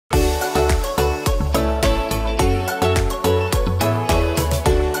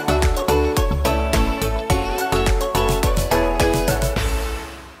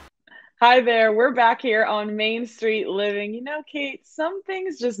Hi there. We're back here on Main Street Living. You know, Kate, some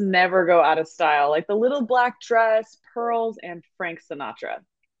things just never go out of style, like the little black dress, pearls, and Frank Sinatra.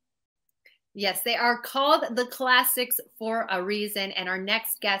 Yes, they are called the classics for a reason. And our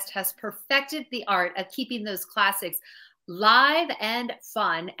next guest has perfected the art of keeping those classics live and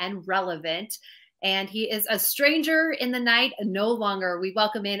fun and relevant. And he is a stranger in the night no longer. We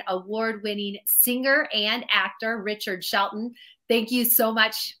welcome in award-winning singer and actor Richard Shelton. Thank you so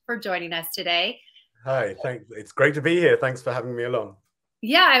much for joining us today. Hi, thanks. It's great to be here. Thanks for having me along.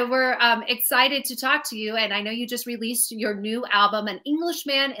 Yeah, we're excited to talk to you. And I know you just released your new album, An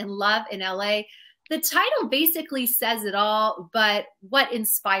Englishman in Love in LA. The title basically says it all, but what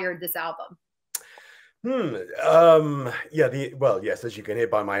inspired this album? Well, yes, as you can hear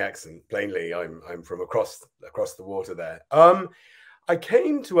by my accent, plainly, I'm from across the water there. I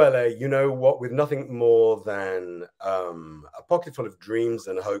came to LA, you know what, with nothing more than a pocket full of dreams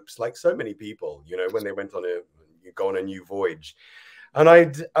and hopes, like so many people, you know, when they went on go on a new voyage. And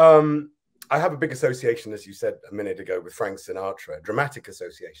I have a big association, as you said a minute ago, with Frank Sinatra, a dramatic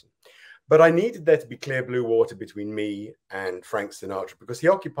association. But I needed there to be clear blue water between me and Frank Sinatra because he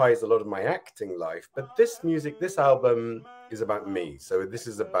occupies a lot of my acting life. But this music, this album is about me. So this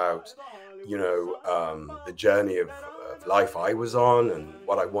is about, you know, the journey of life I was on and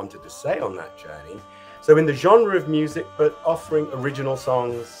what I wanted to say on that journey. So in the genre of music, but offering original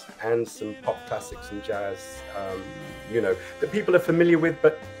songs and some pop classics and jazz, you know, that people are familiar with,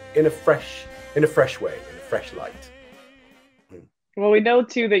 but in a fresh way, in a fresh light. Well, we know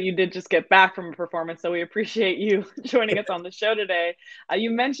too that you did just get back from a performance, so we appreciate you joining us on the show today.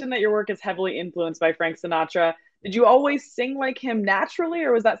 You mentioned that your work is heavily influenced by Frank Sinatra. Did you always sing like him naturally,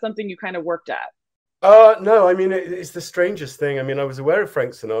 or was that something you kind of worked at? No, I mean, it's the strangest thing. I mean, I was aware of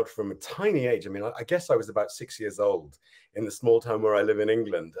Frank Sinatra from a tiny age. I mean, I guess I was about 6 years old in the small town where I live in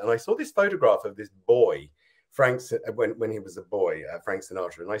England. And I saw this photograph of this boy, when he was a boy, Frank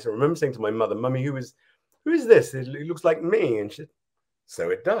Sinatra. And I remember saying to my mother, "Mummy, who is this? It looks like me." And she said, "So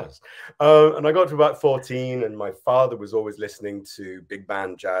it does." And I got to about 14 and my father was always listening to big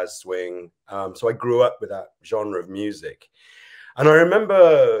band, jazz, swing. So I grew up with that genre of music. And I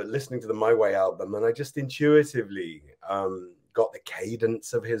remember listening to the My Way album and I just intuitively got the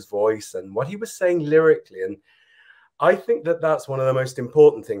cadence of his voice and what he was saying lyrically. And I think that that's one of the most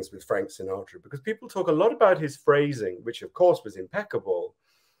important things with Frank Sinatra, because people talk a lot about his phrasing, which of course was impeccable,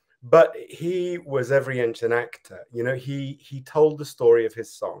 but he was every inch an actor. You know, he told the story of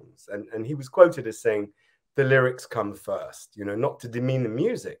his songs and he was quoted as saying, "The lyrics come first," you know, not to demean the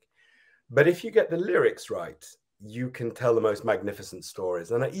music, but if you get the lyrics right, you can tell the most magnificent stories.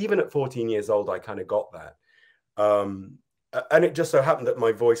 And even at 14 years old, I kind of got that. And it just so happened that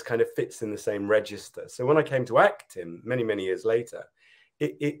my voice kind of fits in the same register. So when I came to act him many, many years later,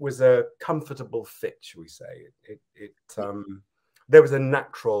 it was a comfortable fit, shall we say. There was a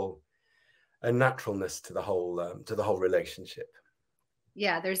naturalness to the whole relationship.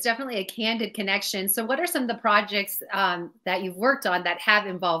 Yeah, there's definitely a candid connection. So what are some of the projects that you've worked on that have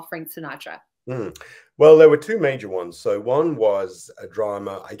involved Frank Sinatra? Well, there were two major ones. So one was a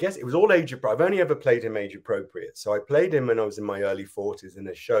drama. I guess it was all age appropriate. I've only ever played him age appropriate. So I played him when I was in my early 40s in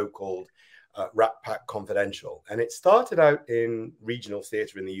a show called Rat Pack Confidential. And it started out in regional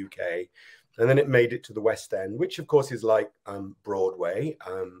theatre in the UK. And then it made it to the West End, which of course is like Broadway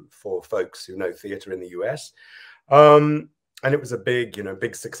for folks who know theatre in the US. And it was a big, you know,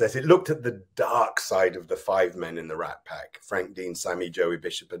 big success. It looked at the dark side of the five men in the Rat Pack: Frank Dean, Sammy, Joey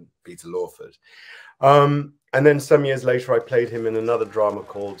Bishop, and Peter Lawford. And then some years later, I played him in another drama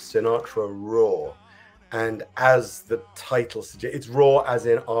called Sinatra Raw. And as the title suggests, it's raw as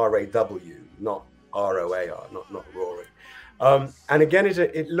in R-A-W, not R-O-A-R, not roaring. And again,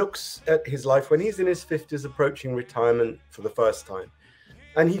 it looks at his life when he's in his 50s, approaching retirement for the first time.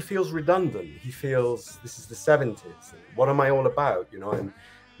 And he feels redundant. He feels this is the 70s. What am I all about? You know, I'm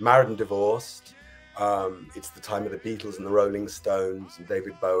married and divorced. It's the time of the Beatles and the Rolling Stones and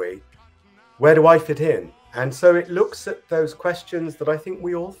David Bowie. Where do I fit in? And so it looks at those questions that I think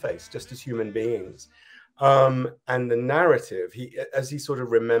we all face just as human beings. And the narrative, as he sort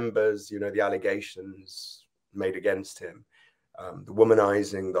of remembers, you know, the allegations made against him, the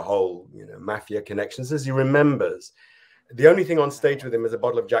womanizing, the whole, you know, mafia connections, as he remembers. The only thing on stage with him is a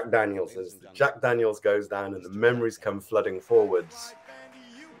bottle of Jack Daniels. As Jack Daniels goes down and the memories come flooding forwards,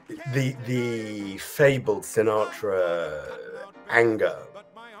 the fabled Sinatra anger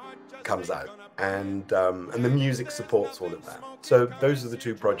comes out, and the music supports all of that. So those are the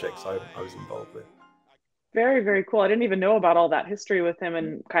two projects I was involved with. Very, very cool. I didn't even know about all that history with him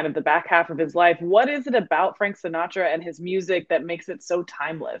and kind of the back half of his life. What is it about Frank Sinatra and his music that makes it so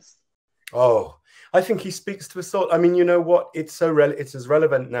timeless? Oh, I think he speaks to us all. I mean, you know what? It's so it's as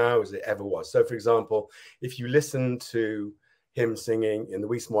relevant now as it ever was. So, for example, if you listen to him singing in the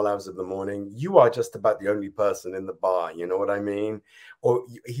wee small hours of the morning, you are just about the only person in the bar. You know what I mean? Or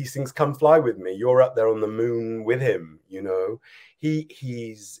he sings "Come Fly with Me." You're up there on the moon with him. You know,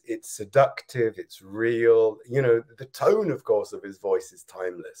 it's seductive. It's real. You know, the tone, of course, of his voice is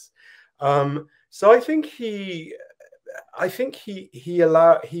timeless. So he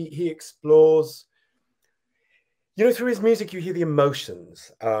explores, you know, through his music you hear the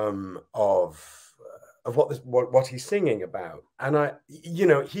emotions of what he's singing about. And you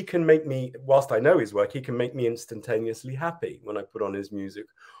know, he can make me, whilst I know his work, he can make me instantaneously happy when I put on his music,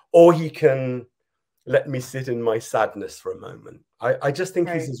 or he can let me sit in my sadness for a moment. I just think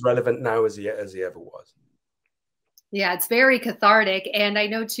he's as relevant now as he ever was. Yeah, it's very cathartic. And I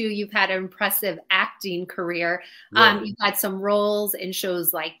know, too, you've had an impressive acting career. Yeah. You've had some roles in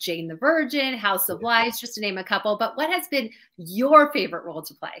shows like Jane the Virgin, House of Lies, just to name a couple. But what has been your favorite role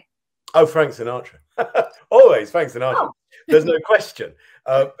to play? Oh, Frank Sinatra. Always Frank Sinatra. Oh. There's no question.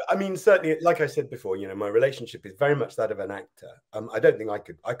 I mean, certainly, like I said before, you know, my relationship is very much that of an actor. I don't think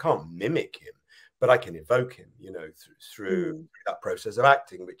I can't mimic him, but I can evoke him, you know, through that process of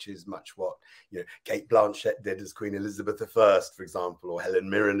acting, which is much what, you know, Kate Blanchett did as Queen Elizabeth I, for example, or Helen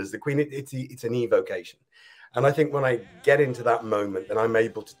Mirren as the Queen. It's an evocation. And I think when I get into that moment, then I'm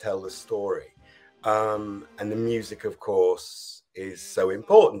able to tell the story. And the music, of course, is so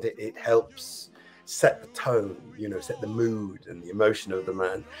important. It helps set the tone, you know, set the mood and the emotion of the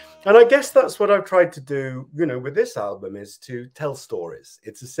man. And I guess that's what I've tried to do, you know, with this album, is to tell stories.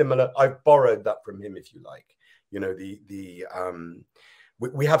 It's a similar, I've borrowed that from him, if you like. You know,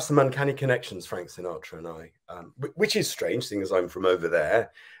 we have some uncanny connections, Frank Sinatra and I, which is strange, seeing as I'm from over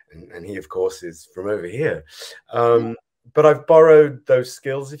there, and he, of course, is from over here. But I've borrowed those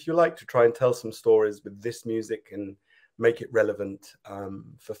skills, if you like, to try and tell some stories with this music and make it relevant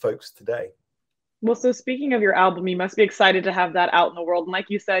for folks today. Well, so speaking of your album, you must be excited to have that out in the world. And like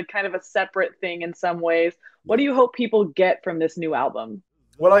you said, kind of a separate thing in some ways. What do you hope people get from this new album?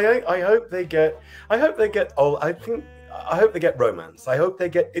 Well, I hope they get, I hope they get romance. I hope they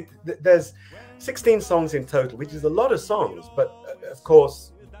get it. There's 16 songs in total, which is a lot of songs. But of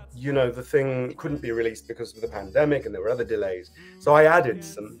course, you know, the thing couldn't be released because of the pandemic and there were other delays. So I added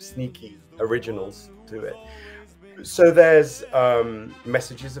some sneaky originals to it. So there's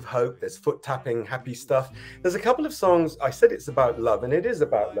messages of hope, there's foot tapping, happy stuff. There's a couple of songs, I said it's about love, and it is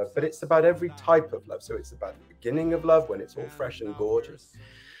about love, but it's about every type of love. So it's about the beginning of love when it's all fresh and gorgeous.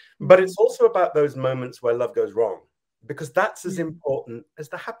 But it's also about those moments where love goes wrong, because that's as important as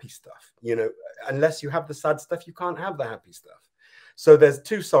the happy stuff. You know, unless you have the sad stuff, you can't have the happy stuff. So there's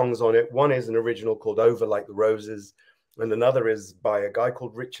 2 songs on it. One is an original called Over Like the Roses, and another is by a guy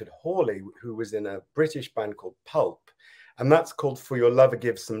called Richard Hawley, who was in a British band called Pulp. And that's called For Your Lover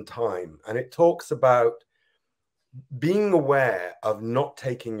Give Some Time. And it talks about being aware of not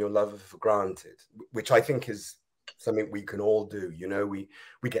taking your lover for granted, which I think is something we can all do. You know, we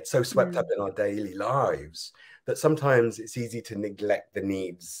get so swept up in our daily lives that sometimes it's easy to neglect the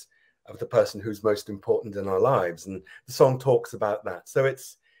needs of the person who's most important in our lives. And the song talks about that. So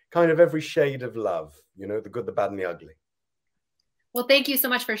it's kind of every shade of love, you know, the good, the bad, and the ugly. Well, thank you so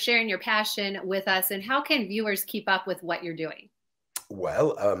much for sharing your passion with us. And how can viewers keep up with what you're doing?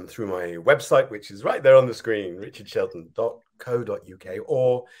 Well, through my website, which is right there on the screen, richardshelton.co.uk,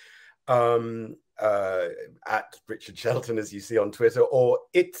 or at Richard Shelton, as you see on Twitter, or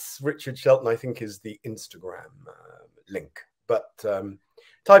It's Richard Shelton, I think, is the Instagram link. But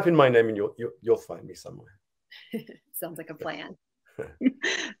type in my name and you'll find me somewhere. Sounds like a plan.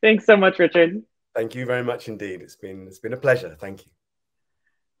 Thanks so much, Richard. Thank you very much indeed. It's been a pleasure. Thank you.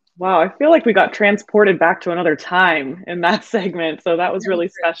 Wow, I feel like we got transported back to another time in that segment. So that was really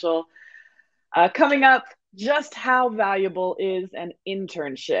special. Coming up, just how valuable is an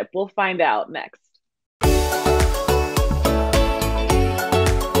internship? We'll find out next.